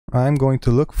I'm going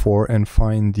to look for and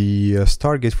find the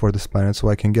Stargate for this planet so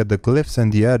I can get the glyphs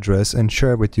and the address and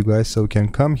share with you guys so you can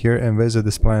come here and visit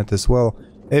this planet as well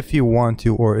if you want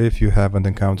to, or if you haven't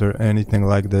encountered anything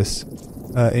like this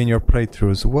in your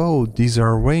playthroughs. Whoa, these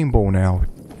are rainbow now.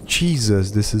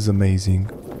 Jesus, this is amazing.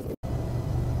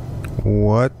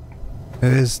 What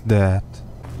is that?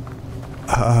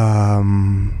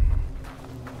 I'm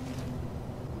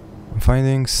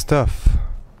finding stuff.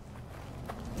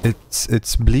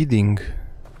 It's bleeding.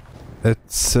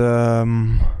 It's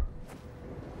yeah.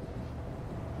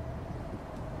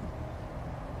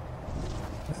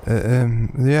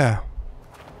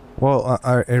 Well,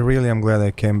 I really am glad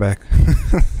I came back.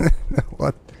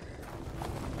 What?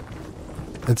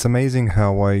 It's amazing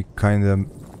how I kind of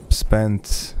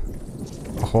spent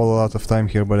a whole lot of time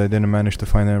here, but I didn't manage to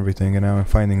find everything, and now I'm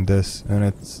finding this,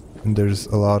 and there's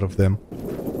a lot of them.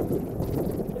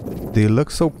 They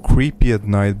look so creepy at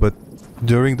night, but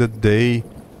during the day,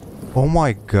 oh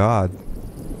my god.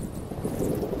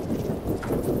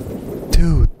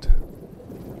 Dude.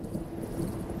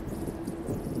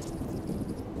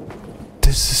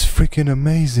 This is freaking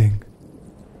amazing.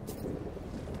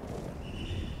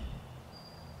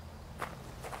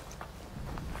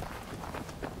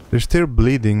 They're still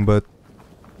bleeding, but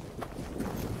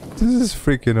this is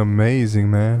freaking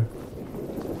amazing, man.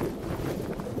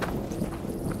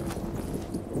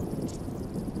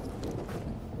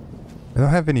 I don't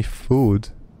have any food.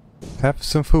 Have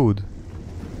some food.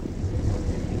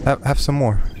 Have some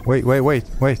more. Wait.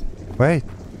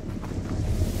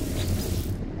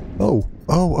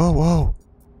 Oh.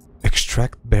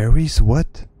 Extract berries?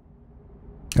 What?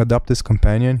 Adopt this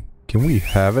companion? Can we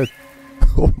have it?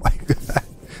 Oh my god.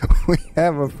 We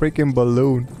have a freaking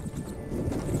balloon.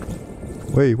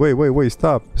 Wait.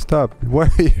 Stop. Why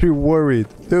are you worried?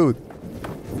 Dude.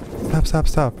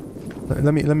 Stop.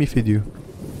 Let me feed you.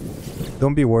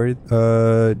 Don't be worried.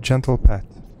 Gentle pat.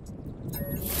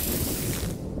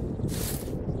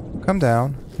 Come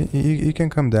down. You can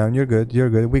come down. You're good.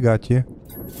 We got you.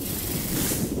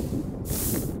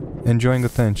 Enjoying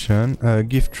attention.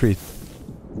 Gift treat.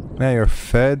 Now you're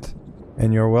fed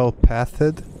and you're well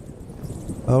pathed.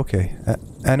 Okay.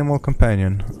 Animal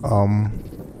companion.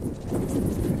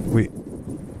 We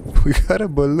got a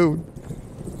balloon.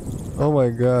 Oh my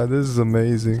god, this is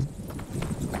amazing.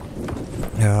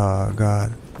 Oh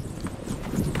god.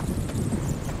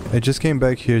 I just came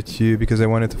back here to you because I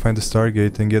wanted to find the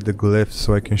Stargate and get the glyphs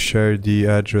so I can share the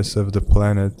address of the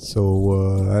planet.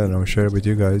 So, I don't know, share it with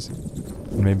you guys.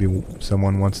 Maybe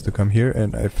someone wants to come here,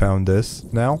 and I found this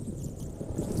now.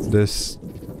 This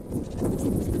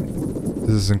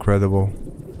is incredible.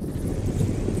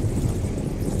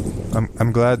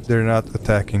 I'm glad they're not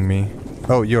attacking me.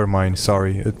 Oh, you're mine,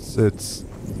 sorry.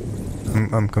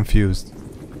 I'm confused.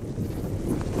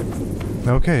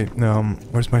 Okay,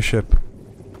 where's my ship?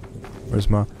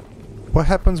 What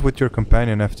happens with your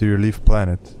companion after you leave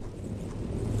planet?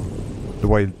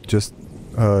 Do I just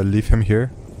leave him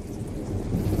here?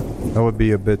 That would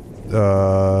be a bit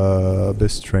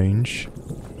strange.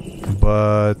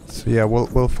 But yeah,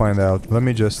 we'll find out. Let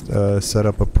me just set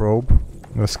up a probe,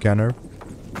 a scanner.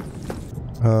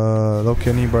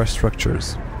 Locate nearby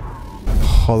structures.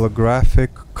 Holographic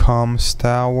comms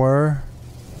tower.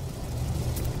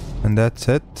 And that's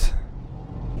it.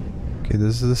 Okay,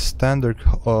 this is the standard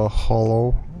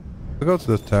holo. I'll go to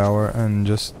the tower and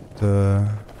just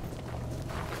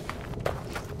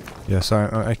yeah,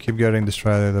 sorry, I keep getting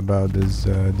distracted about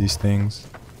these things.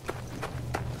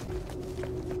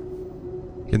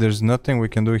 Okay, there's nothing we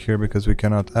can do here because we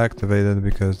cannot activate it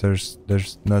because there's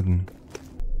nothing.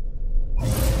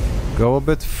 Go a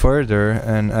bit further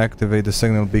and activate the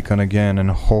signal beacon again, and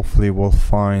hopefully we'll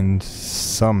find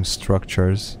some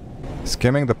structures.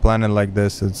 Skimming the planet like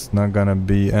this, it's not gonna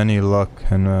be any luck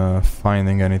in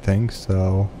finding anything,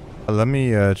 so let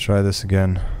me try this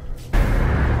again.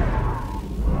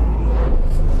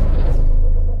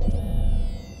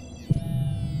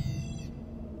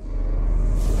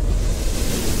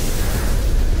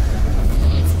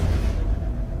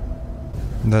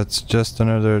 That's just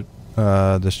another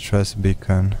distress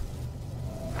beacon.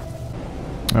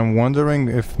 I'm wondering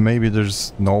if maybe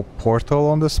there's no portal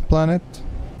on this planet.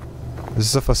 This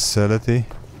is a facility.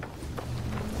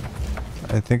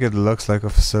 I think it looks like a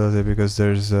facility because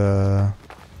there's the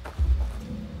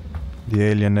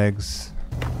alien eggs.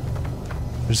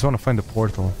 I just want to find the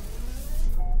portal.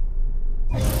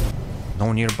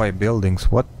 No nearby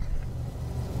buildings. What?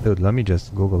 Dude, let me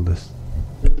just Google this.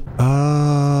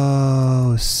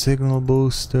 Oh, signal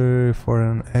booster for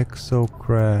an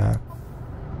exocraft.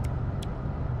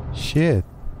 Shit.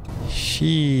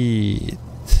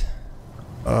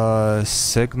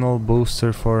 Signal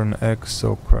booster for an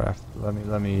exocraft.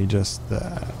 Let me just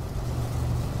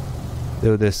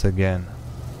do this again.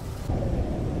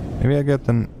 Maybe I get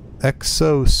an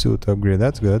exosuit upgrade.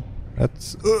 That's good.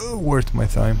 That's worth my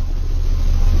time.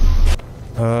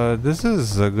 This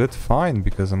is a good find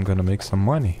because I'm gonna make some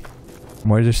money.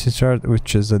 Emergency chart,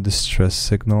 which is a distress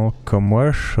signal.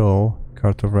 Commercial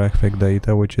cartographic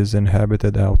data, which is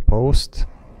inhabited outpost.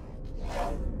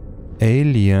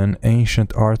 Alien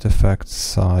ancient artifact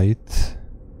site.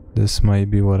 This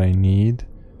might be what I need.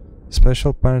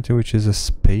 Special planetary, which is a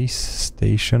space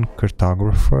station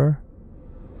cartographer.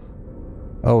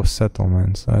 Oh,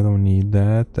 settlements. I don't need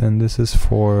that. And this is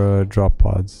for drop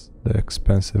pods, the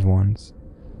expensive ones.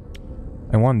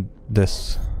 I want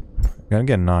this. I'm gonna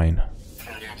get 9.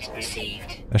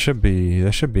 That should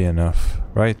be enough,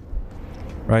 right?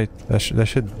 Right. That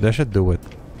should do it.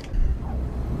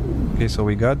 Okay, so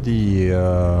we got the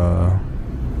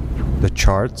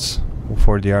charts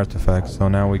for the artifacts. So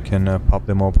now we can pop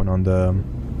them open on the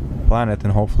planet,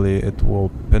 and hopefully it will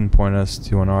pinpoint us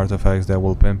to an artifact that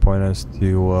will pinpoint us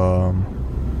to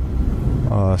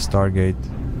Stargate,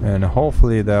 and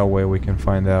hopefully that way we can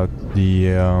find out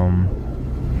the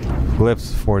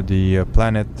glyphs for the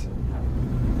planet,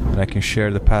 and I can share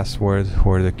the password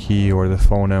or the key or the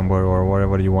phone number or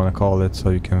whatever you want to call it, so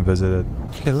you can visit it.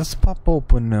 Okay, let's pop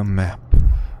open a map.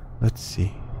 Let's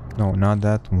see. No, not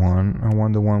that one. I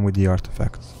want the one with the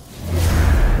artifacts.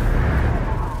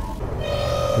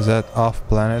 Is that off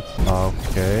planet?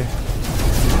 Okay.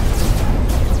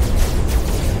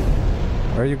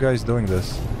 Why are you guys doing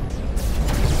this?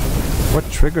 What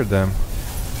triggered them?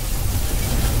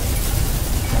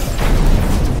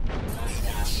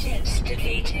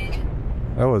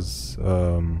 That was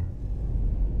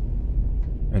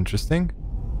interesting.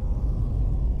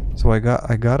 So I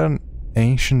got an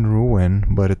ancient ruin,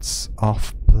 but it's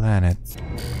off planet.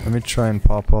 Let me try and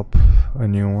pop up a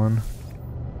new one.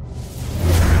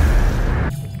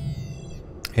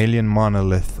 Alien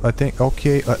monolith. I think,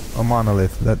 okay, a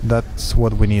monolith. That's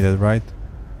what we needed, right?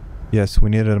 Yes, we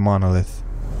needed a monolith.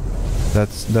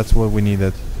 That's what we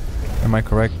needed. Am I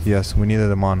correct? Yes, we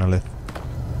needed a monolith.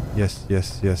 Yes,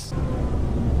 yes, yes.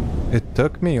 It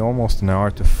took me almost an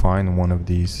hour to find one of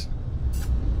these.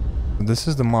 This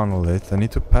is the monolith. I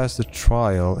need to pass the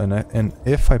trial, and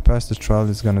if I pass the trial,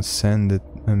 it's gonna send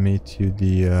me to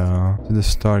the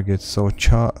Stargate. So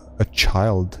a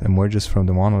child emerges from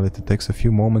the monolith. It takes a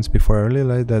few moments before I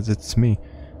realize that it's me.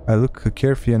 I look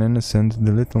carefree and innocent.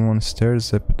 The little one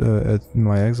stares at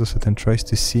my exosuit and tries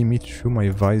to see me through my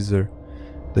visor.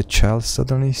 The child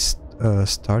suddenly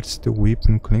starts to weep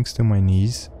and clings to my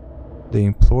knees. They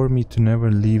implore me to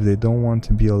never leave. They don't want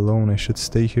to be alone. I should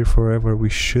stay here forever. We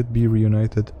should be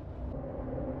reunited.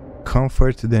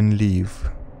 Comfort, then leave.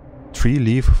 3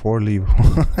 leave, 4 leave.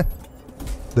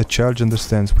 The child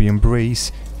understands. We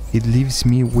embrace. It leaves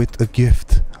me with a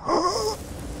gift.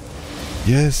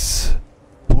 Yes!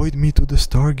 Point me to the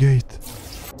Stargate.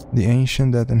 The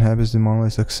ancient that inhabits the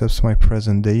monolith accepts my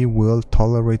present. They will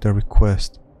tolerate a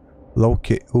request.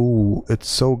 Locate. Ooh, it's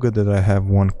so good that I have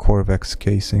 1 Corvex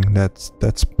casing. That's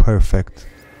perfect.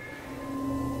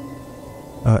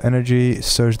 Energy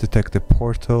surge detected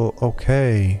portal.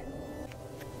 Okay.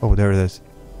 Oh, there it is.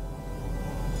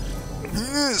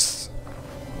 Yes.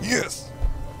 Yes.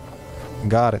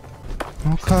 Got it.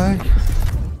 Okay.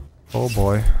 Oh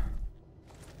boy.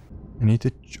 I need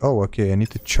to. Oh, okay. I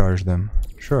need to charge them.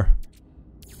 Sure.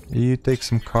 You take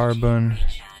some carbon.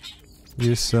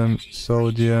 Use some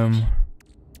sodium.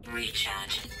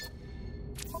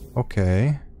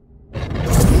 Okay.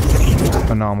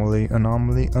 Anomaly,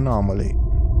 anomaly, anomaly.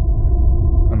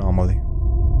 Anomaly.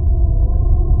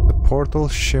 The portal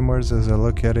shimmers as I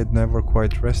look at it, never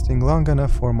quite resting long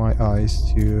enough for my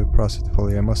eyes to process it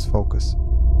fully. I must focus.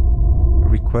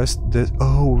 Request this.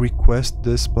 Oh, request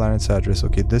this planet's address.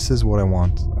 Okay, this is what I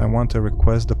want. I want to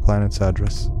request the planet's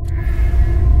address.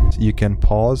 You can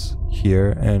pause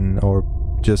here or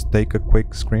just take a quick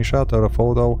screenshot or a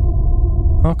photo.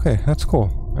 Okay, that's cool.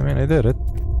 I mean, I did it.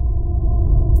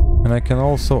 And I can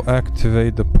also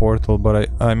activate the portal, but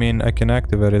I mean, I can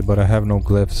activate it, but I have no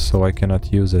glyphs, so I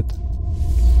cannot use it.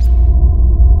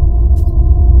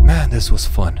 Man, this was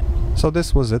fun. So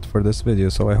this was it for this video,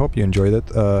 so I hope you enjoyed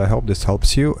it. I hope this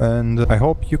helps you, and I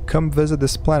hope you come visit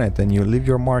this planet and you leave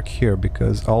your mark here,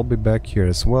 because I'll be back here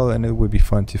as well, and it would be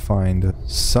fun to find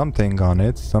something on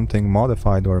it, something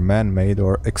modified or man-made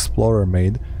or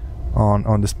explorer-made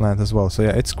on this planet as well. So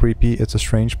yeah, it's creepy, it's a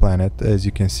strange planet as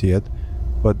you can see it,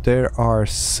 but there are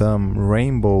some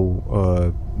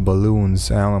rainbow balloons,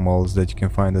 animals that you can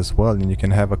find as well, and you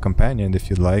can have a companion if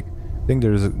you'd like. I think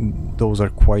those are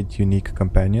quite unique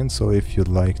companions, so if you'd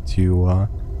like to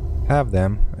have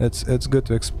them, it's good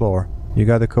to explore. You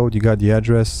got the code, you got the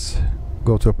address,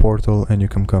 go to a portal and you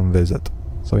can come visit.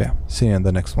 So yeah, see you in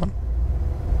the next one.